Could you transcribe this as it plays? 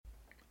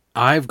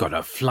I've got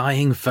a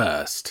flying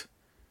first.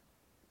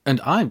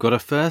 And I've got a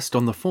first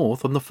on the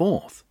 4th on the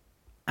 4th.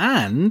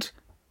 And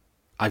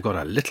I've got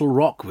a little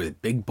rock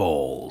with big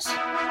balls.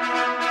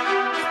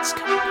 What's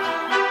going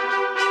on?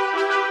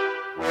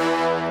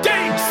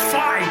 Date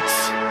fight!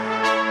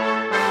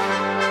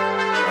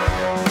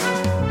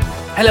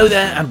 Hello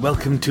there and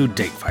welcome to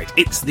Date Fight.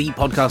 It's the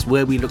podcast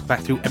where we look back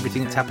through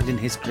everything that's happened in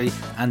history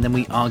and then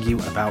we argue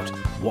about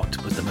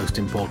what was the most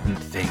important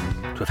thing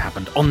to have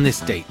happened on this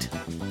date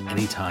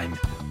any time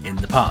in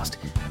the past.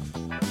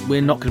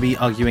 We're not going to be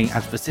arguing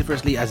as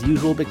vociferously as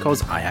usual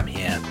because I am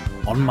here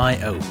on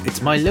my own.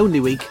 It's my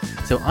lonely week,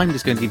 so I'm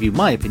just going to give you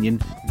my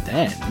opinion,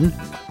 then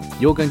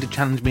you're going to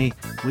challenge me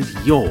with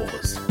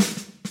yours.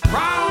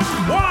 Round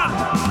one!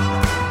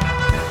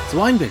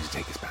 So I'm going to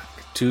take us back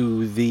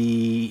to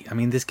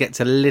this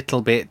gets a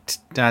little bit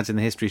Dad's in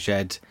the History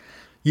Shed.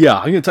 Yeah,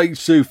 I'm going to take you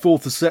to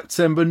 4th of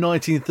September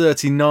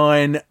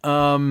 1939.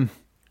 A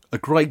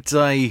great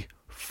day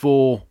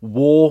for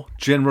war,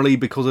 generally,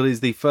 because it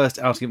is the first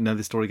outing. No,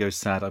 this story goes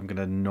sad. I'm going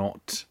to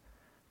not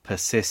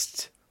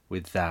persist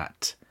with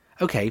that.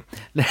 Okay,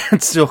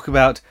 let's talk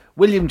about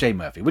William J.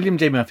 Murphy. William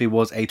J. Murphy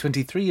was a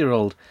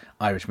 23-year-old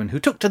Irishman who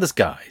took to the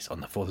skies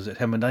on the 4th of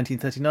September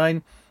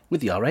 1939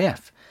 with the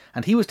RAF.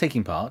 And he was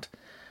taking part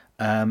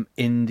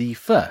in the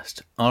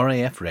first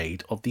RAF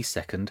raid of the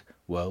Second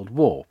World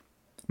War.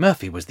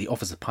 Murphy was the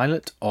officer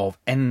pilot of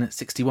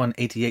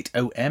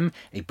N6188OM,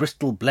 a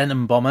Bristol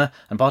Blenheim bomber,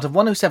 and part of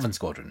 107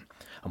 Squadron.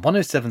 And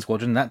 107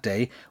 Squadron that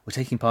day were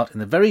taking part in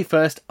the very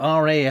first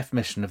RAF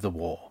mission of the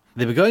war.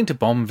 They were going to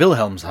bomb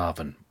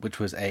Wilhelmshaven, which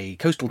was a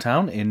coastal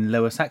town in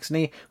Lower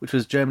Saxony, which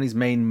was Germany's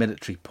main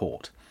military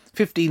port.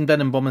 15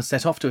 Blenheim bombers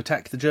set off to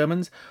attack the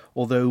Germans,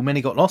 although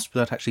many got lost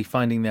without actually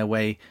finding their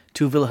way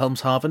to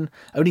Wilhelmshaven.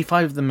 Only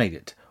 5 of them made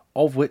it,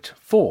 of which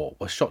 4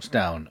 were shot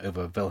down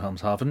over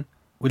Wilhelmshaven.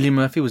 William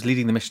Murphy was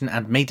leading the mission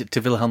and made it to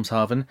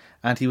Wilhelmshaven,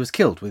 and he was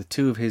killed with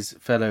 2 of his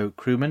fellow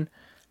crewmen.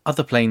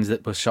 Other planes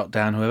that were shot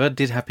down, however,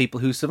 did have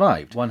people who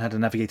survived. One had a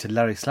navigator,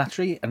 Larry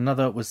Slattery, and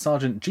another was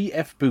Sergeant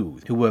G.F.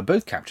 Booth, who were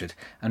both captured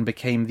and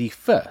became the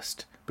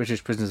first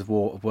British prisoners of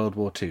war of World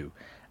War II,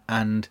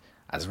 and,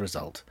 as a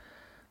result,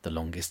 the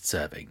longest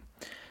serving.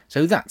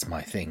 So that's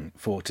my thing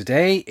for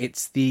today.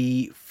 It's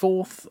the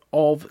 4th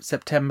of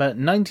September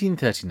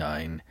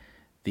 1939,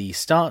 the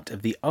start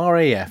of the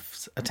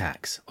RAF's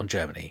attacks on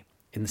Germany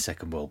in the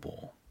Second World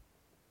War.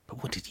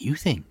 But what did you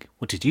think?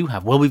 What did you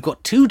have? Well, we've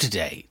got 2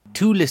 today.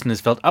 2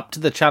 listeners felt up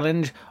to the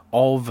challenge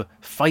of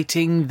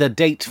fighting the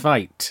date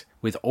fight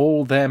with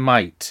all their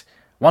might.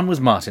 One was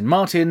Martin.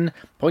 Martin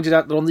pointed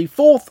out that on the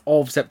 4th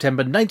of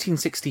September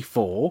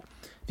 1964,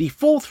 the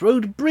Forth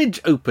Road Bridge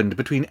opened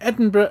between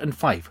Edinburgh and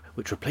Fife,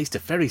 which replaced a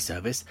ferry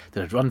service that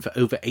had run for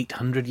over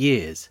 800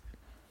 years.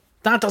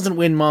 That doesn't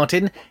win,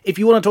 Martin. If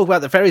you want to talk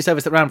about the ferry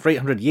service that ran for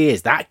 800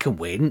 years, that can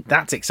win.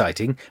 That's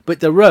exciting.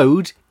 But the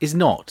road is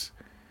not.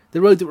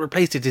 The road that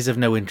replaced it is of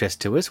no interest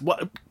to us.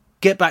 What?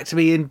 Get back to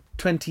me in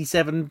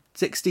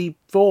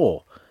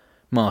 2764,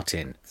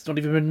 Martin. It's not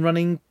even been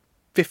running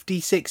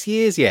 56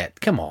 years yet.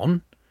 Come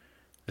on.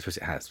 I suppose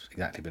it has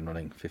exactly been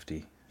running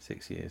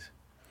 56 years.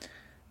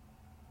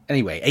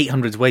 Anyway,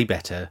 800's way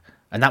better,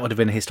 and that would have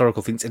been a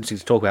historical thing that's interesting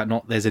to talk about,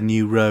 not there's a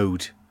new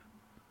road.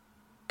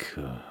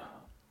 Cool.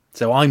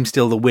 So I'm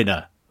still the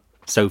winner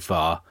so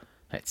far.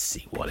 Let's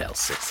see what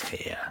else is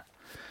here.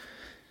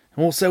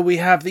 Also, we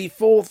have the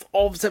 4th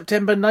of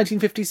September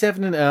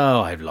 1957, and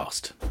I've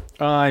lost.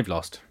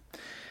 Alex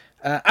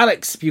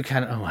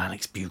Buchanan. Oh,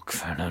 Alex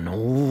Buchanan.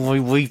 Oh, I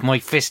wave my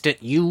fist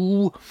at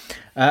you.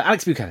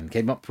 Alex Buchanan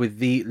came up with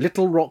the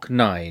Little Rock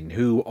 9,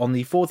 who on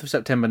the 4th of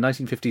September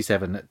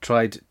 1957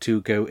 tried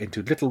to go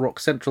into Little Rock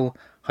Central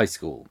High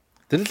School.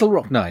 The Little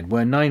Rock 9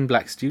 were 9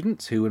 black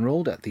students who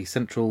enrolled at the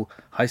Central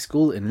High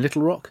School in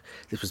Little Rock.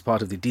 This was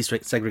part of the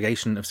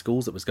desegregation of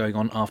schools that was going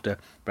on after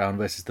Brown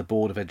versus the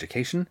Board of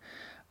Education.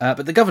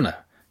 But the Governor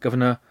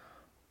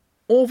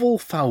Orval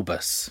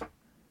Faubus.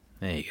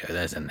 There you go,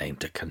 there's a name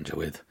to conjure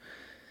with.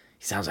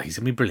 He sounds like he's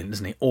going to be brilliant,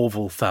 doesn't he?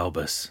 Orval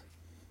Faubus.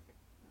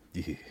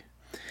 Yeah.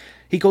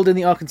 He called in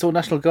the Arkansas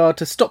National Guard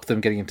to stop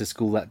them getting into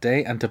school that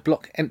day and to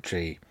block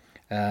entry.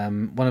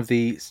 One of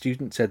the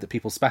students said that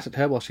people spat at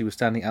her while she was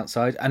standing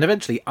outside, and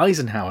eventually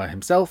Eisenhower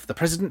himself, the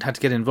president, had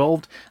to get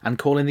involved and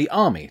call in the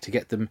army to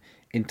get them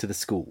into the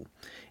school.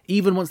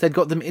 Even once they'd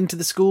got them into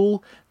the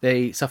school,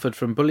 they suffered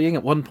from bullying.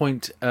 At one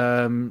point,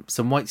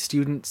 some white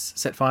students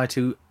set fire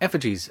to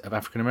effigies of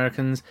African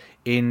Americans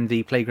in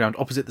the playground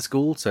opposite the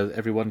school so that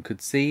everyone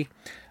could see.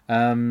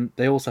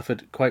 They all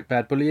suffered quite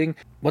bad bullying.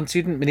 One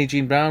student, Minnie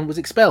Jean Brown, was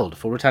expelled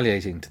for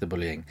retaliating to the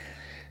bullying.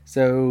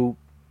 So,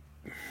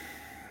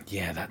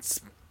 yeah,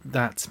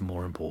 that's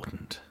more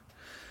important.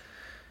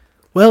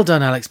 Well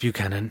done, Alex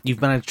Buchanan.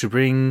 You've managed to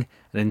bring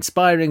an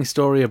inspiring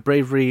story of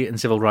bravery and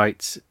civil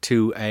rights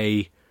to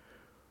a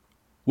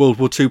World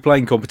War II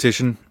playing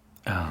competition.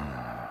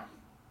 Oh,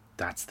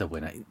 that's the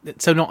winner.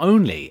 So not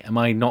only am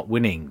I not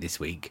winning this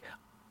week,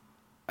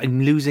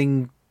 I'm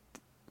losing...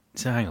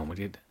 So hang on, we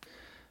did...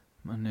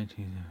 Monday,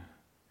 Tuesday...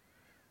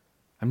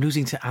 I'm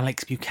losing to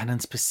Alex Buchanan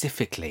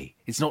specifically.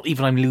 It's not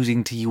even I'm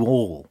losing to you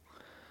all.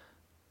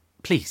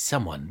 Please,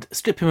 someone,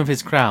 strip him of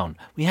his crown.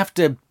 We have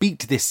to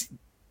beat this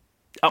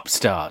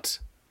upstart.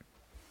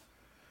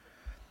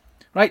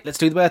 Right, let's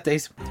do the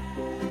birthdays.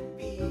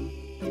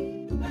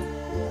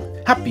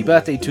 Happy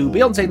birthday to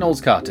Beyonce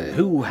Knowles Carter,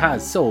 who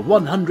has sold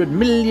 100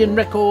 million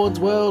records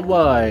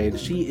worldwide.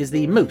 She is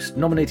the most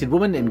nominated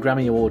woman in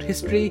Grammy Award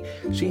history.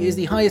 She is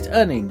the highest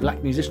earning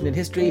black musician in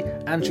history,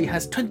 and she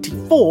has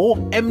 24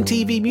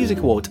 MTV Music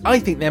Awards. I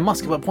think there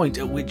must come a point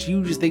at which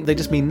you just think they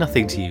just mean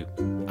nothing to you.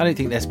 I don't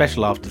think they're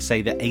special after,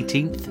 say, the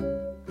 18th.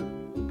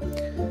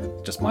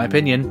 Just my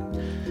opinion.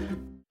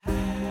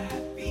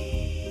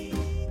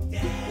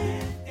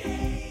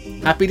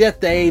 Happy Death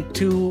Day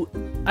to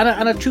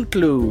Anna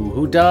Chutlu,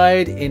 who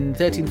died in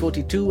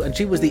 1342, and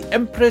she was the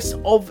Empress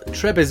of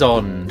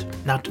Trebizond.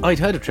 Now, I'd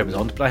heard of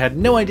Trebizond, but I had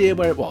no idea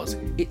where it was.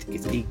 It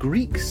is a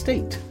Greek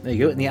state. There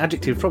you go, and the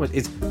adjective from it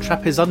is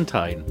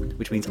trapezontine,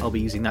 which means I'll be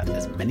using that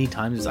as many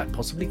times as I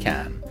possibly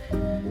can.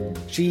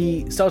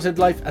 She started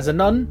life as a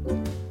nun,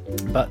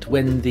 but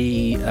when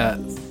the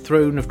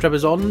throne of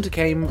Trebizond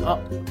came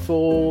up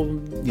for,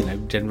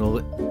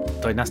 general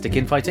dynastic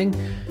infighting,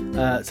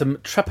 some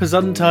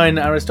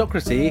Trapezontine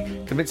aristocracy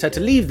convinced her to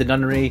leave the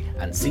nunnery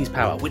and seize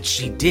power, which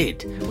she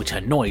did, which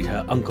annoyed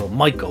her uncle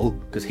Michael,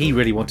 because he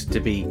really wanted to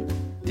be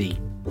the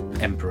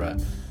emperor.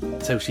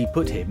 So she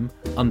put him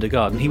under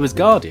guard, and he was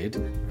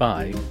guarded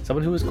by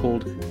someone who was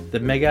called the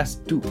Megas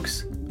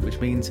Dukes, which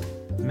means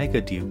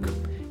Mega Duke.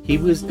 He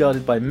was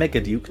guarded by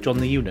Mega Duke John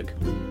the Eunuch.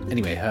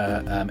 Anyway,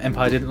 her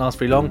empire didn't last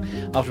very long.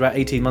 After about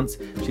 18 months,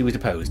 she was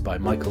deposed by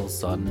Michael's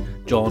son,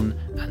 John,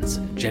 and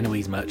some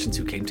Genoese merchants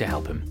who came to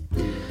help him.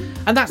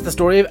 And that's the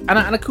story of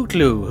Anna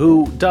Kutlu,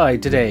 who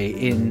died today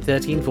in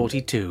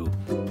 1342.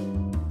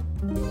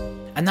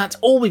 And that's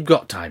all we've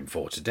got time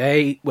for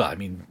today. Well,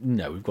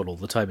 no, we've got all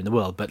the time in the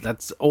world, but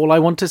that's all I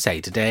want to say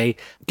today.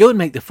 Go and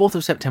make the 4th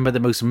of September the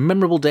most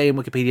memorable day in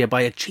Wikipedia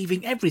by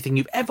achieving everything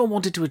you've ever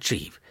wanted to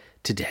achieve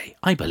today.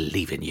 I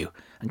believe in you.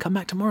 And come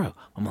back tomorrow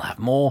when we'll have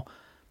more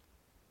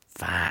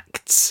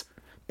facts.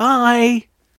 Bye!